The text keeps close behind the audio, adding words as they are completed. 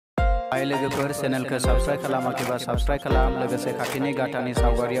हाय लोगोफोर चेनेलखौ subscribe खालामाखैबा subscribe खालाम लोगोसे खाथिनि गाथानि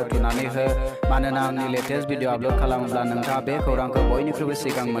सावगारियाव थुनानै हो मानोना आंनि लेटेस्ट भिडिअ आपलोड खालामोब्ला नोंथाङा बे खौरांखौ बयनिख्रुइबो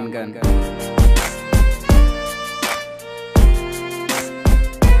सिगां मोनगोन।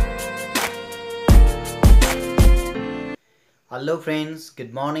 Hello friends,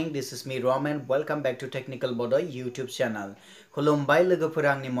 good morning. This is me Ramen. Welcome back to Technical Bodo YouTube channel. खुलुमबाय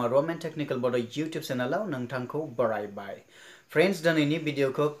लोगोफोर आंनि Ramen Technical Bodo YouTube channel आव नोंथांखौ बरायबाय। Friends दिनैनि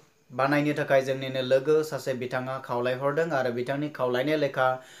भिडिअखौ बानायनो थाखाय जोंनिनो लोगो सासे बिथाङा खावलायहरदों आरो बिथांनि खावलायनाय लेखा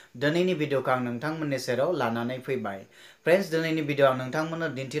दिनैनि भिडिअखौ आं नोंथांमोननि सेराव लानानै फैबाय। Friends दिनैनि भिडिअ आं नोंथांमोननो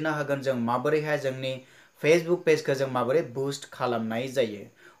दिन्थिनो हागोन जों माबोरैहाय जोंनि Facebook पेजखौ जों माबोरै बुस्ट खालामनाय जायो।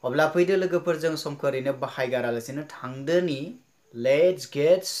 अब्ला फैदो लोगोफोर जों समखौ ओरैनो बाहायगारालासिनो थांदोनि। Let's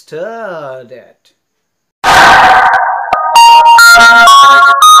get started.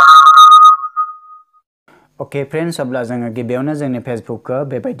 Okay friends, अब्ला जोङो गिबियावनो जोंनि फेसबुकखौ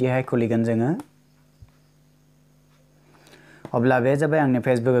बेबायदिहाय खुलिगोन जोङो। अब्ला बे जाबाय आंनि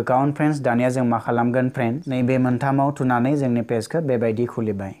फेसबुक एकाउन्ट फ्रेंड्स। दानिया जों मा खालामगोन फ्रेंड्स, नैबे मोनथामाव थुनानै जोंनि पेजखौ बेबायदि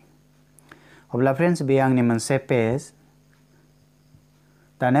खुलिबाय। अब्ला फ्रेंड्स बे आंनि मोनसे पेज।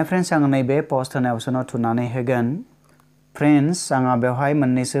 दानिया फ्रेंड्स आं नैबे पोस्ट होनाय अपसनाव थुनानै होगोन। फ्रेंड्स आंहा बेवहाय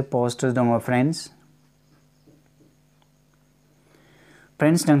मोननैसो पोस्ट दङ फ्रेंड्स।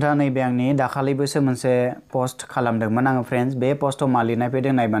 फ्रेंड्स नोंथाङा नैबे आंनि दाखालिबोसो मोनसे पोस्ट खालामदोंमोन आङो फ्रेंड्स। बे पोस्टआव मा लिरनाय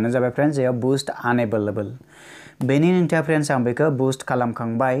फैदों नायबानो जाबाय फ्रेंड्स, जेयाव बुस्ट आनएभेलेबल। बेनि ओंथिया फ्रेंड्स आं बेखौ बुस्ट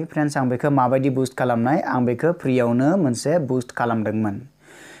खालामखांबाय। फ्रेंड्स आं बेखौ माबायदि बुस्ट खालामनाय, आं बेखौ फ्रियावनो मोनसे बुस्ट खालामदोंमोन।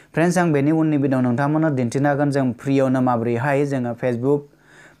 फ्रेंड्स आं बेनि उननि भिडिअ नोंथांमोननो दिन्थिनो हागोन जों फ्रियावनो माबोरैहाय जोङो फेसबुक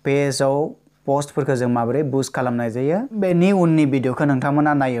पेजआव पोस्टफोरखौ जों माबोरै बुस्ट खालामनाय जायो। बेनि उननि भिडिअखौ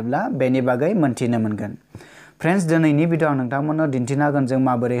नोंथांमोना नायोब्ला बेनि बागै मोन्थिनो मोनगोन। फ्रेंड्स दिनैनि भिडिअ आं नोंथांमोननो दिन्थिनो हागोन जों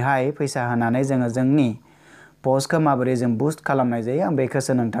माबोरैहाय फैसा होनानै जोङो जोंनि पोस्टखौ माबोरै जों बुस्ट खालामनाय जायो, आं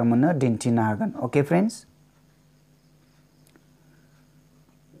बेखौसो नोंथांमोननो दिन्थिनो हागोन। अके फ्रेंड्स,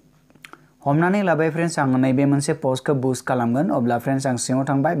 हमनानै लाबाय फ्रेंड्स आं नैबे मोनसे पोस्टखौ बुस्ट खालामगोन। अब्ला फ्रेंड्स आं सिङाव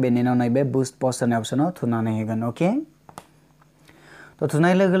थांबाय, बेनि उनाव नैबे बुस्ट पोस्ट होनाय अपसनाव थुनानै होगोन। अके थ'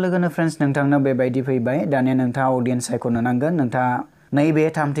 थुनाय लोगो लोगोनो फ्रेंड्स नोंथांनो बेबायदि फैबाय। दानिया नोंथाङा अडियन्स सायख'नो नांगोन। नोंथाङा नैबे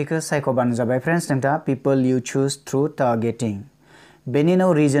थामथिखौ सायख'बानो जाबाय फ्रेंड्स। नोंथाङा पिपल इउ चुज थ्रु टारगेटिं। बेनि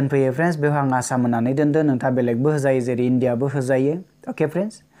उनाव रिजन फैयो फ्रेंड्स। बेवहाय आं आसाम होननानै दोनदों, नोंथाङा बेलेगबो होजायो जेरै इन्डियाबो होजायो। अके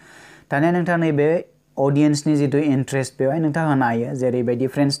फ्रेंड्स, दानिया नोंथाङा नैबे अडियन्सनि जिथु इन्ट्रेस्ट बेवहाय नोंथाङा होनो हायो। जेरैबायदि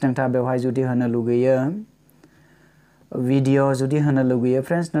फ्रेंड्स नोंथाङा बेवहाय जुदि होनो लुगैयो भिडिअ, जुदि होनो लुगैयो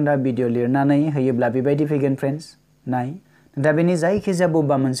फ्रेंड्स नोंथाङा भिडिअ लिरनानै होयोब्ला बेबायदि फैगोन फ्रेंड्स। नाय नोंथाङा बेनि जायखिजाया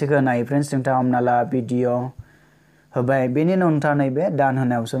बबेबा मोनसेखौ होनो हायो फ्रेंड्स। नोंथाङा हमना ला भिडिअ होबाय, बेनि उनाव नोंथाङा नैबे दान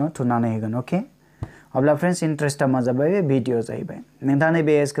होनाय अपसनाव थुनानै होगोन। अके अब्ला फ्रेंड्स इन्ट्रेस्टआ मा जाबाय, बे भिडिअ जाहैबाय। नोंथाङा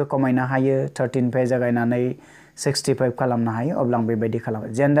नैबे एजखौ खमायनो हायो, 13 जागायनानै 65 खालामनो हायो। अब्ला आं बेबायदि खालामो।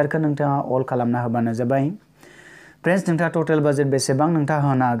 जेन्डारखौ नोंथाङा अल खालामना होबानो जाबाय। फ्रेंड्स नोंथाङा टटेल बाजेट बेसेबां नोंथाङा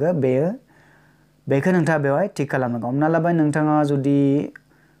होनो हागोन बेखौ नोंथाङा बेवहाय थिक खालामनांगौ। हमना लाबाय नोंथाङा जुदि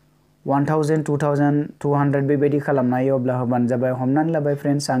 1000, 2000, 200 बेबायदि खालामनो हायो अब्ला होबानो जाबाय। हमनानै लाबाय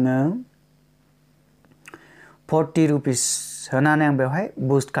फ्रेंड्स आङो 40 रुपिस होनानै आं बेवहाय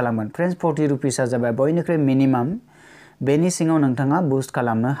बुस्ट खालामगोन। फ्रेंड्स 40 रुपिसआ जाबाय बयनिख्रुइ मिनिमाम, बेनि सिङाव नोंथाङा बुस्ट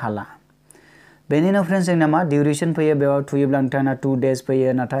खालामनो हाला। बेनि उनाव फ्रेंड्स जोंना मा डिउरेसन फैयो, बेयाव थुयोब्ला नोंथांना 2 डेज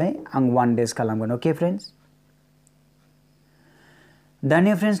फैयो, नाथाय आं 1 डेज खालामगोन। अके फ्रेंड्स,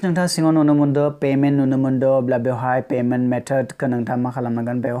 दानिया फ्रेंड्स नोंथाङा सिङाव नुनो मोनदों पेमेन्ट नुनो मोनदों। अब्ला बेवहाय पेमेन्ट मेथडखौ नोंथाङा मा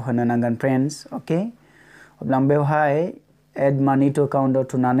खालामनांगोन, बेयाव होनो नांगोन फ्रेंड्स। अके अब्ला आं बेवहाय एड मानि टु एकाउन्टआव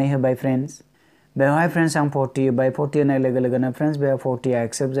थुनानै होबाय फ्रेंड्स। बेवहाय फ्रेंड्स आं 40 होबाय। 40 होनाय लोगो लोगोनो फ्रेंड्स बेयाव 40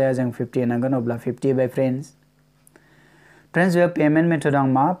 एक्सेप्ट जाया, जों 50 होनांगोन। अब्ला 50 होबाय फ्रेंड्स। फ्रेंड्स बेयाव पेमेन्ट मेथड आं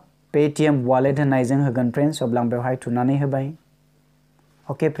मा पेटिएम वालेट होनायजों होगोन फ्रेंड्स। अब्ला आं बेवहाय थुनानै होबाय।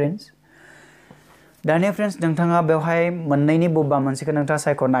 अके फ्रेंड्स, दानिया फ्रेंड्स नोंथाङा बेवहाय मोननैनि बबेबा मोनसेखौ नोंथाङा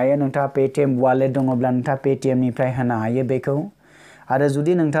सायख'नो हायो। नोंथाङा पेटिएम वालेट दङब्ला नोंथाङा पेटिएमनिफ्राय होनो हायो बेखौ। आरो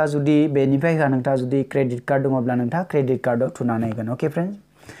जुदि नोंथाङा बेनिफ्राय होआ, नोंथाङा जुदि क्रेडिट कार्ड दङब्ला नोंथाङा क्रेडिट कार्डआव थुनानै होगोन। अके फ्रेंड्स,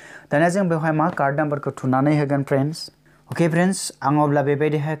 दानिया जों बेवहाय मा कार्ड नाम्बारखौ थुनानै होगोन फ्रेंड्स। अके फ्रेंड्स, आं अब्ला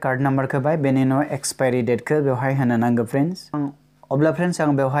बेबायदिहाय कार्ड नाम्बारखौ होबाय। बेनि उनाव एक्सपायरि डेटखौ बेवहाय होनो नांगौ फ्रेंड्स। अब्ला फ्रेंड्स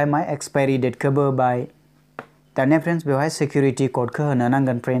आं बेवहाय मा एक्सपायरि डेटखौबो होबाय। दानिया फ्रेंड्स बेवहाय सिकिउरिटि क'डखौ होनो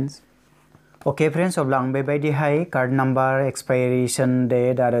नांगोन फ्रेंड्स। अके फ्रेंड्स, अब्ला आं बेबायदिहाय कार्ड नाम्बार, एक्सपायरेसन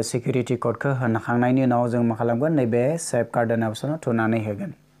डेट आरो सिकिउरिटि क'डखौ होखांनायनि उनाव जों मा खालामगोन, नैबे सेभ कार्ड होनाय अपसनाव थुनानै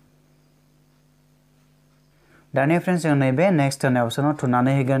होगोन। दानिया फ्रेंड्स जों नैबे नेक्स्ट होनाय अपसनाव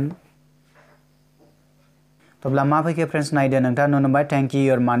थुनानै होगोन। अब्ला मा फैखो फ्रेंड्स नायदो, नोंथाङा नुनो मोनबाय थेंक इउ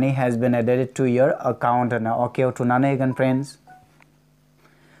योर मानि has been added to your account होना। अकेआव थुनानै होगोन फ्रेंड्स।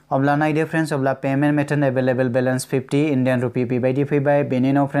 अब्ला नायदो फ्रेंड्स अब्ला payment method available balance 50 Indian rupee बेबायदि फैबाय बेनि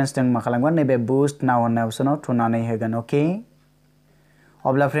उनाव फ्रेंड्स जों मा खालामगोन नैबे बुस्ट नाउ होननाय अपशनाव थुनानै होगोन ओके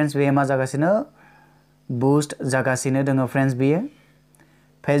अब्ला फ्रेंड्स बे मा जागासिनो बुस्ट जागासिनो दङ फ्रेंड्स बियो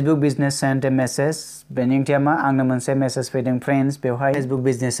फेसबुक बिजनेस सेन्ड ए मेसेज बेनि ओंथिया मा आंनो मोनसे मेसेज फैदों फ्रेंड्स बेवहाय फेसबुक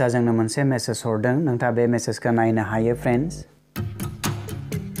बिजनेसा जोंनो मोनसे मेसेज हरदों नोंथाङा बे मेसेजखौ नायनो हायो फ्रेंड्स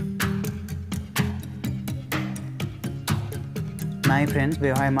नाय फ्रेंड्स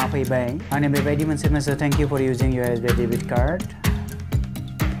बेवहाय मा फैबाय आंनि बेबायदि मोनसे message thank you for using your SBI debit card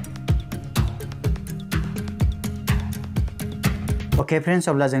okay friends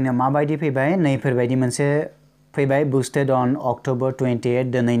अब्ला जोंनिया माबायदि फैबाय नैफोरबायदि मोनसे फैबाय बुस्टेड ऑन अक्टोबर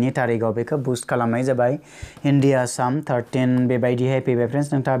 28 दिनैनि तारिखआव बेखौ बुस्ट खालामनाय जाबाय इंडिया साम 13 बेबायदिहाय फैबाय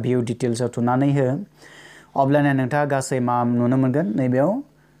फ्रेंड्स नोंथाङा भिउ डिटेल्सआव थुनानै हो अब्लानो नोंथाङा गासै मा नुनो मोनगोन नैबेयाव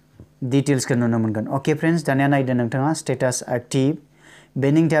डिटेल्सखौ नुनो मोनगोन ओके फ्रेंड्स दानिया नायदो नोंथाङा स्टेटास एक्टिव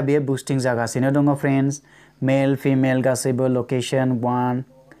बेनि ओंथिया बेयो बुस्टिं जागासिनो दङ फ्रेंड्स मेल फिमेल गासैबो लोकेशन 1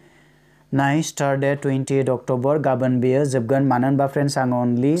 नाइ स्टार्ट डेट 28 अक्टोबर गाबोन बेयो जोबगोन मानो होनबा फ्रेंड्स आं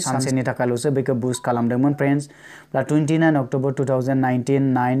अनलि सानसेनि थाखायल'सो बेखौ बुस्ट खालामदोंमोन फ्रेंड्स दा 29 अक्टोबर 2019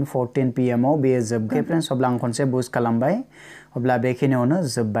 9:14 PM आव बेयो जोबगोन फ्रेंड्स अब्ला आं खनसे बुस्ट खालामबाय अब्ला बेखिनियावनो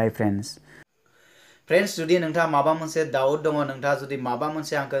जोबबाय फ्रेंड्स फ्रेंड्स जुदि नोंथाङा माबा मोनसे डाउट दङ नोंथाङा जुदि माबा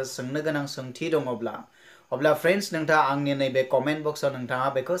मोनसे आंखौ सोंनो गोनां सोंथि दङब्ला अब्ला फ्रेंड्स नोंथाङा आंनि नैबे कमेन्ट बक्सआव नोंथाङा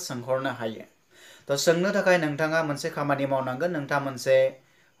बेखौ सोंहरनो हायो तो सोंनो थाखाय नोंथाङा मोनसे खामानि मावनांगोन नोंथाङा मोनसे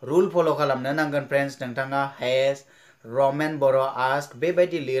रुल फलो खालामनो नांगोन फ्रेंड्स नोंथाङा हैश रमेन बरो आस्क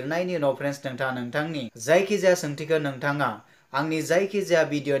बेबायदि लिरनायनि उनाव फ्रेंड्स नोंथाङा नोंथांनि जायखिजाया सोंथिखौ नोंथाङा आंनि जायखिजाया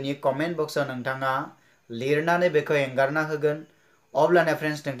भिडिअनि कमेन्ट बक्सआव नोंथाङा लिरनानै बेखौ एंगारना होगोन अब्लाना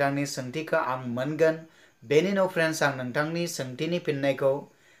फ्रेंड्स नोंथांनि सोंथिखौ आं मोनगोन बेनि उनाव फ्रेंड्स आं नोंथांनि सोंथिनि फिननायखौ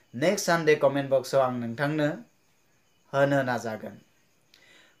नेक्स्ट सानडे कमेन्ट बक्सआव आं नोंथांनो होनो नाजागोन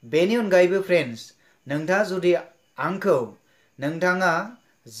बेनि अनगायैबो फ्रेंड्स नोंथाङा जुदि आंखौ नोंथाङा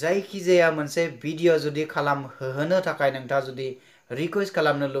जायखिजाया मोनसे भिडिअ जुदि खालामहोनो थाखाय नोंथाङा जुदि रिक्वेस्ट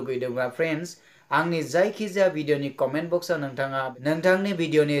खालामनो लुगैदोंबा फ्रेंड्स आंनि जायखिजाया भिडिअनि कमेन्ट बक्सआव नोंथाङा नोंथांनि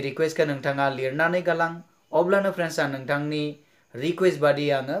भिडिअनि रिक्वेस्टखौ नोंथाङा लिरनानै गालां अब्लानो फ्रेंड्स आं नोंथांनि रिक्वेस्ट बादि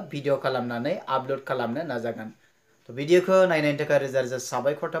आङो भिडिअ खालामनानै आपलोड खालामनो नाजागोन तो भिडिअखौ नायनायनि थाखाय रोजा रोजा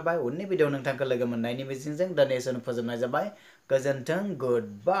साबायखर थाबाय उननि भिडिअ नोंथांखौ लोगो मोननायनि मिजिंजों दिनै एसेनो फोजोबनाय जाबाय गोजोन्थों गुड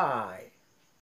बाय